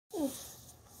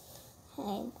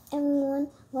Hi everyone,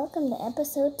 welcome to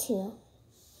episode 2.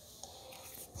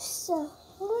 So,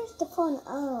 where's the phone?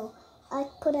 Oh, I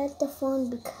put out the phone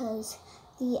because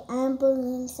the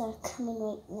ambulance are coming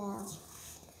right now.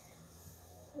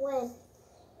 When?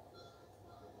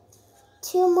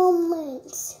 2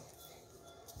 moments.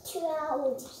 2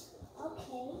 hours.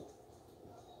 Okay.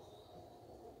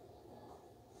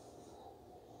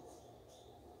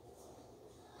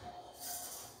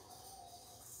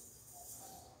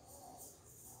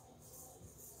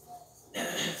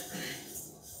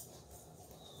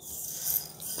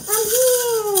 I'm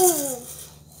here!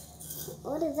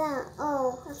 What is that?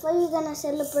 Oh, I thought you were gonna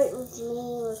celebrate with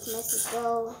me with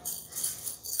Mexico.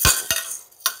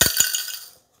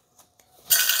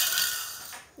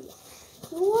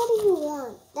 What do you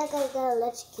want? That guy got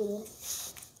electrocuted.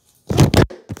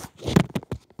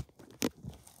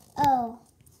 Oh.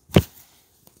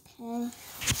 Okay.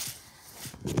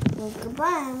 Well, goodbye.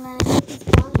 I'm gonna take his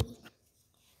body.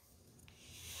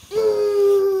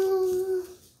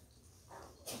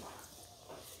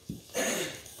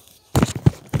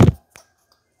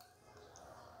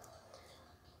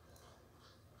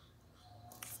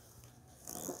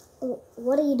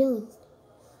 What are you doing?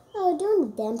 Oh, doing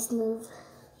the dance move.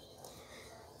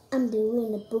 I'm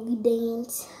doing the boogie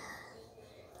dance.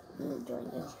 I'm enjoying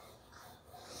it.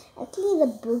 Actually, the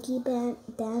boogie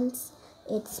dance,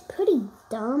 it's pretty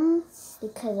dumb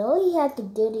because all you have to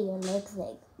do to your legs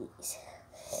like these.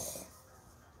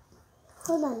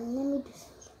 Hold on, let me do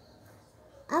something.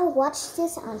 I watched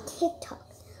this on TikTok.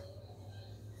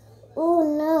 Oh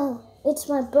no, it's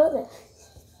my brother.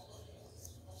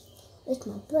 It's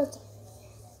my brother.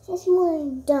 It's more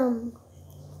dumb.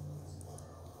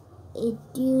 A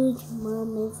few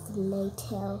moments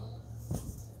later.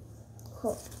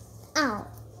 Oh, ow.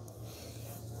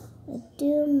 A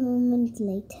few moments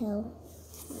later.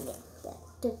 Yeah, that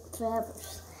took 3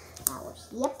 hours.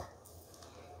 Yep.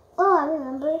 Oh, I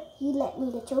remember. You let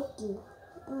me to choke you.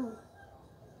 Oh.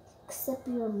 Except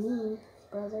you're mean,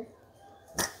 brother.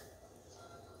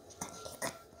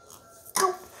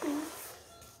 Ow.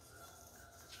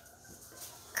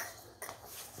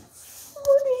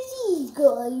 What are these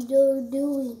guys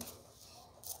doing?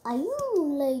 Are you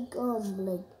like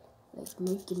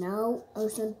making out or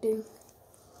something?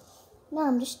 No,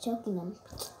 I'm just joking them.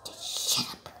 Just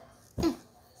shut up.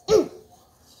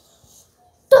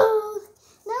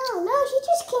 No, he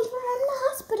just came from the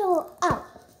hospital. Ow.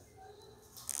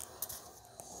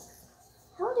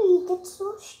 How do you get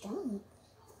so strong?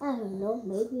 I don't know,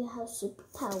 maybe I have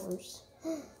superpowers.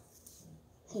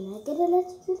 Can I get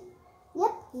electrocuted?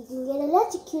 Yep, you can get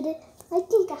electrocuted. I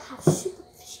think I have super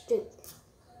strength.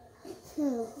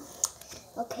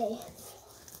 Okay.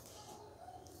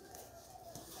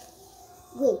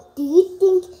 Wait, do you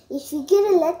think if you get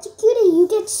electrocuted, you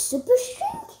get super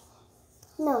strength?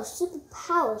 No,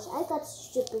 superpowers. I got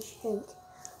super strength.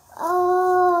 Oh,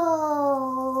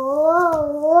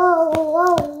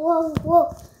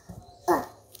 whoa.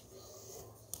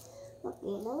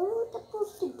 Okay, now what we're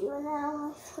supposed to do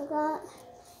now? I forgot.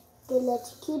 Get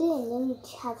electrocuted and then you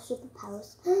have superpowers.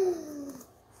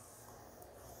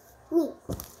 Me.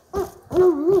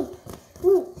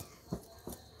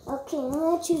 Okay, I'm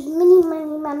gonna choose Mini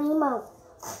Money Mo.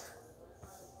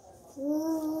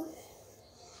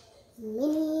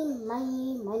 Mini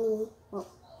Money Mo.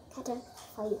 Gotta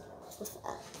fight with a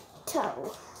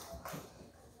toe.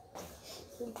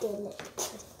 Get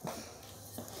electrocuted.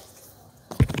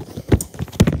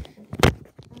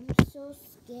 I'm so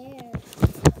scared.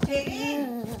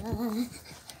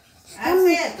 I'm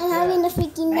having a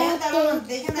freaking out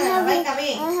day.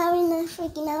 I'm having a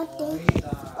freaking out day.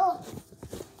 Oh.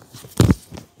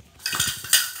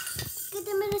 Get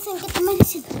the medicine.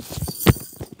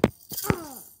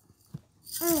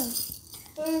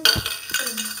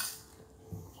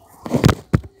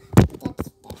 That's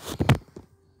bad.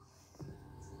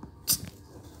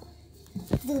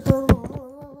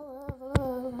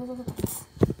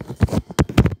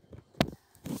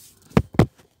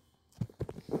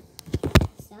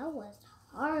 That was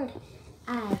hard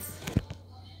as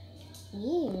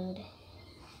weird.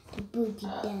 The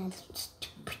boogie dance.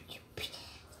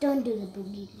 Don't do the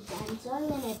boogie dance. I'm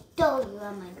gonna throw you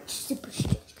on my super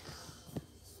stick.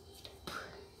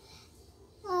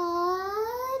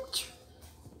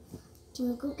 Can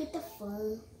you go get the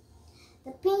phone?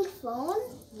 The pink phone?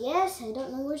 Yes, I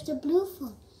don't know where's the blue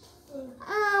phone.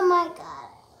 Oh my god.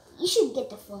 You should get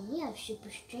the phone. You have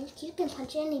super strength. You can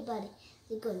punch anybody.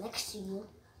 They go next to you.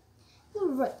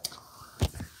 You're right.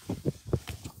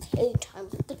 Okay, time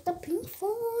to get the pink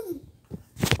phone.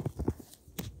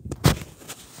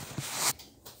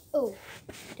 Oh,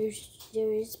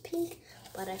 There is pink,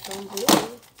 but I found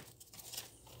blue.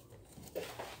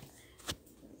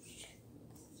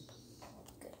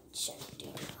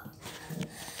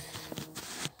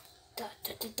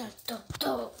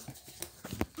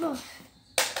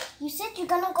 You said you're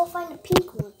gonna go find a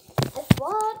pink one. I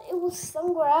thought it was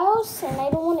somewhere else and I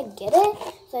don't want to get it,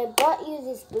 so I brought you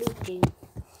this blue thing.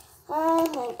 Oh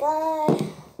my god.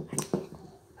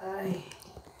 Ay.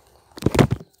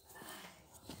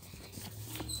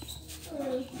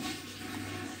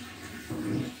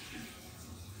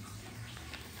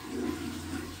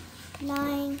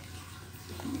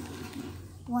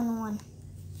 911.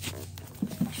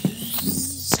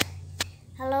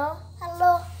 Hello?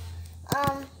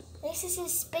 This is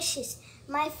suspicious.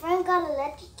 My friend got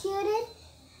electrocuted,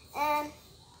 and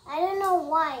I don't know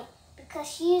why, because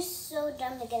she is so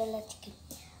dumb to get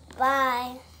electrocuted.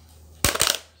 Bye.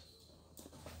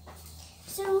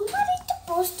 So what are you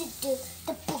supposed to do?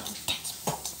 The boogie dance,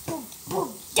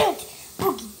 boogie dance,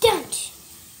 boogie dance.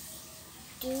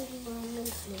 Do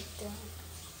moments later.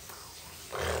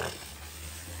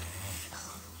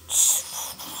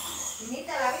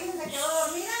 Chinita, ¿la viste? ¿Se quedó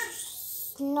dormida?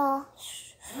 No.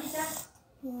 ¿Dónde está?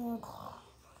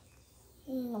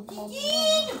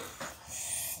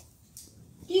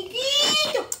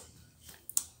 Chiquito.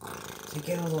 Se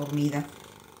quedó dormida.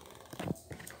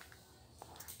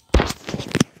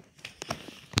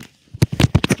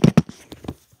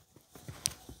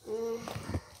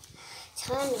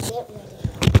 Time to get ready.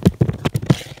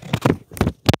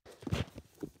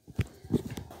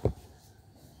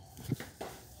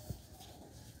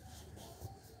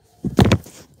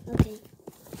 Okay.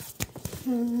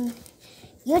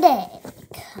 Your dad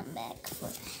come back for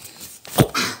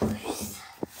 8 hours.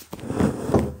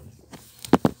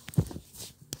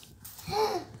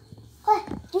 What?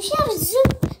 Do she have a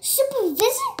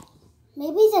supervision?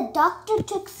 Maybe the doctor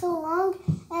took so long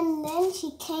and then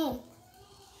she came.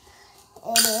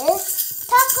 It is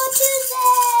Taco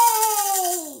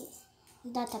Tuesday!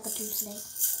 Not Taco Tuesday.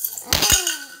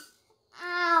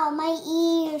 Ow, my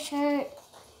ears hurt.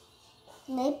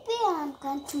 Maybe I'm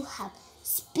going to have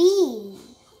speed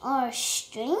or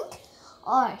strength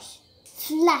or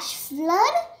flash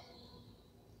flood,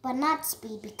 but not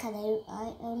speed because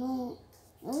I don't know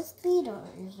speed or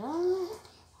is that?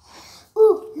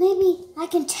 Ooh, maybe I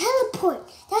can teleport.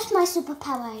 That's my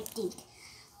superpower, I think.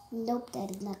 Nope, that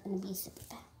is not going to be a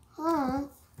superpower.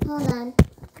 Hold on.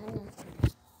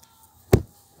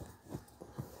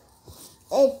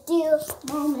 A few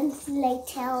moments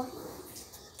later.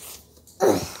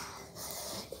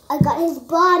 I got his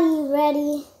body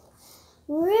ready.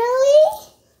 Really?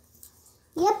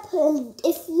 Yep, and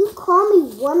if you call me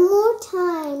one more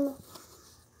time,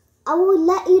 I will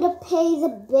let you to pay the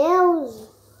bills.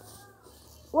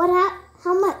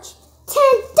 How much?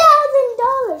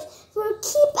 $10,000 for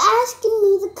keep asking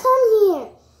me to come here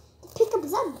to pick up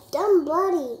that dumb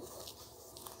body.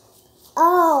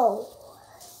 Oh,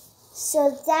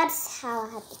 so that's how I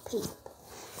have to pay.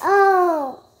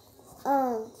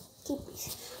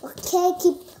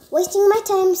 Keep wasting my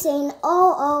time saying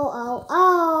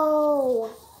oh,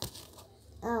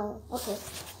 okay,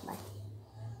 bye.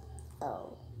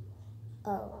 Oh.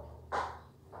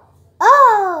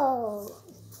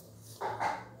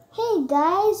 Hey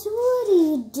guys, what are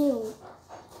you doing?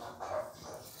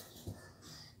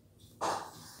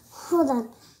 Hold on,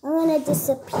 I'm gonna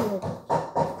disappear.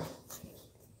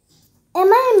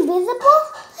 Am I invisible?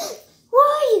 Where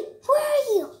are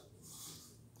you?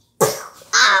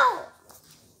 Ow!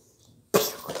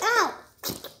 Ow!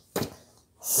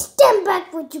 Stand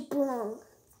back where you belong.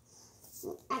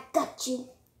 I got you.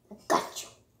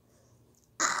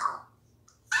 Ow!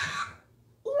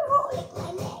 You're holding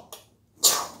my neck.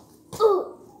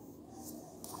 Ooh.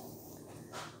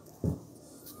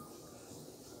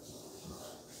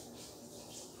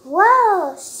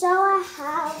 Whoa! So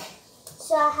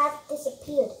I have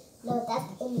disappeared. No,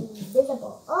 that's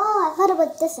invisible. Oh, I thought it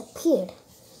was disappeared.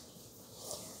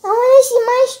 I want to see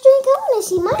my strength. I want to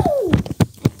see mine.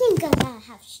 I think I gotta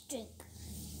have strength.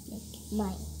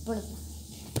 Like mine.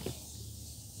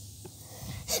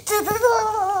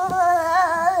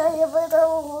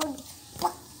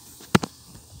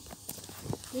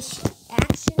 Did she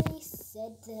actually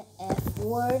said the F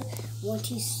word when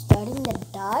she's starting to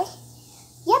die?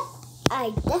 Yep, I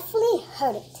definitely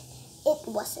heard it. It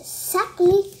was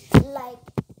exactly like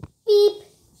beep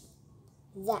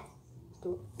that.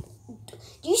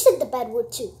 You said the bad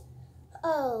word too.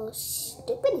 Oh,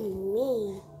 stupid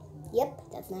me. Yep,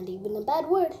 that's not even a bad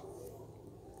word.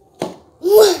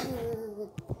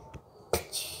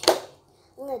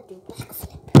 I'm gonna do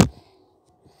backflip.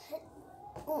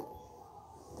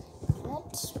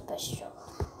 special.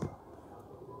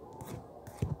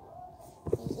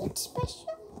 Is it special?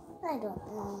 I don't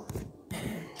know.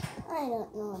 I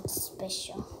don't know what's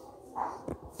special.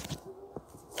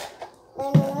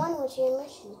 911, what's your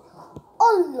mission?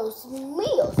 Oh, los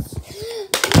míos.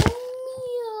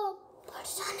 Mía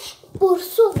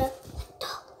persona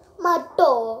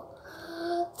mató.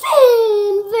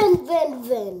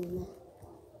 Ven.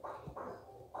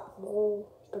 Oh,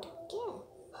 ¿por qué?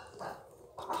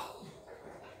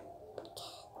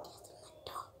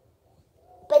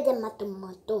 Te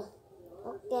mató.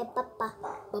 Okay, papá.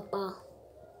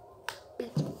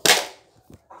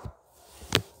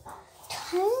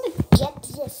 Time to get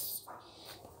this.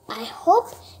 I hope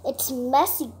it's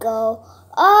Mexico.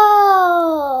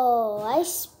 Oh, I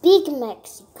speak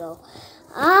Mexico.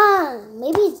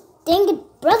 Maybe it's dang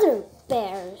brother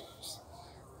bears.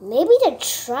 Maybe they're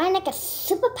trying to get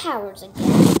superpowers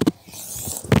again.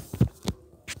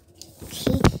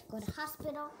 Okay, go to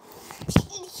hospital.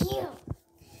 In here.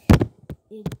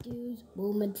 It is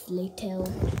moments later.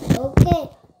 Okay,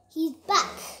 he's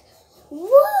back.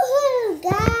 Woohoo,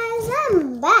 guys,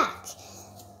 I'm back.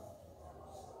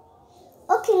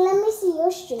 Okay, let me see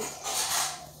your streak.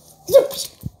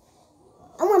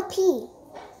 I want pee.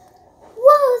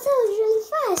 Whoa, that was really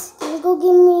fast. Can you go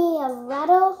give me a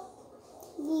rattle?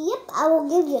 Yep, I will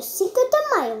give you a secret to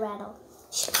my rattle.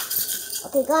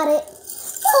 Okay, got it.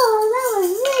 Oh, that was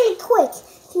really quick.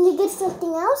 Can you get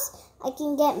something else? I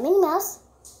can get Minnie Mouse,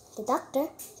 the doctor,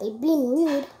 by being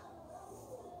rude.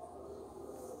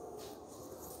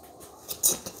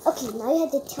 Okay, now you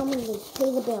have to tell me to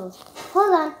pay the bills.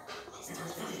 Hold on.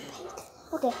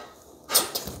 Okay.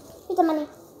 Here's the money.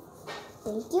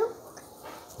 Thank you.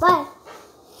 Bye.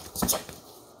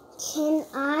 Can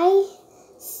I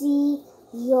see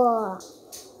your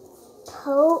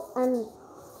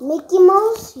Mickey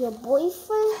Mouse, your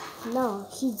boyfriend? No,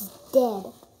 he's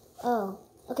dead. Oh,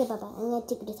 okay, bye-bye. I'm gonna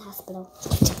take you to the hospital.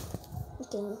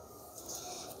 Okay.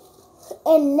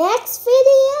 In next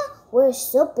video, we're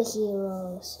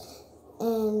superheroes.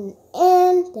 And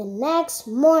in the next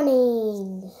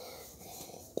morning.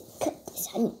 Cut this.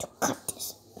 I need to cut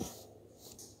this.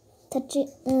 Touch it.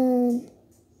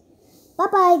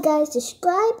 Bye-bye, guys.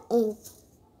 Subscribe and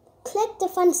click the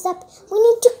thumbs up. We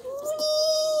need to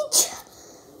reach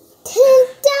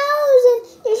 10,000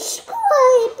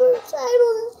 subscribers.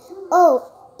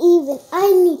 I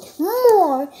need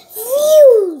more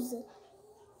views.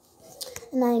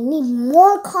 And I need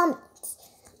more comments.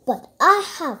 But I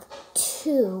have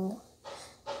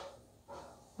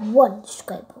 1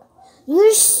 subscriber.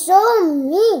 You're so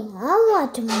mean. I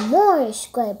want more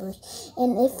subscribers.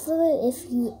 And if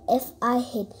I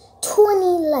hit 20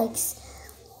 likes,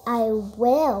 I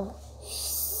will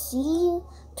see you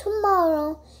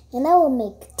tomorrow. And I will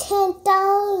make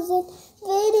 10,000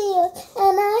 videos.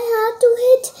 And I have to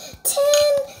hit 10.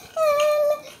 And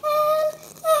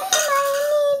I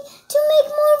need to make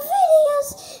more videos.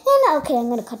 And okay, I'm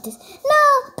gonna cut this. No,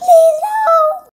 please, no.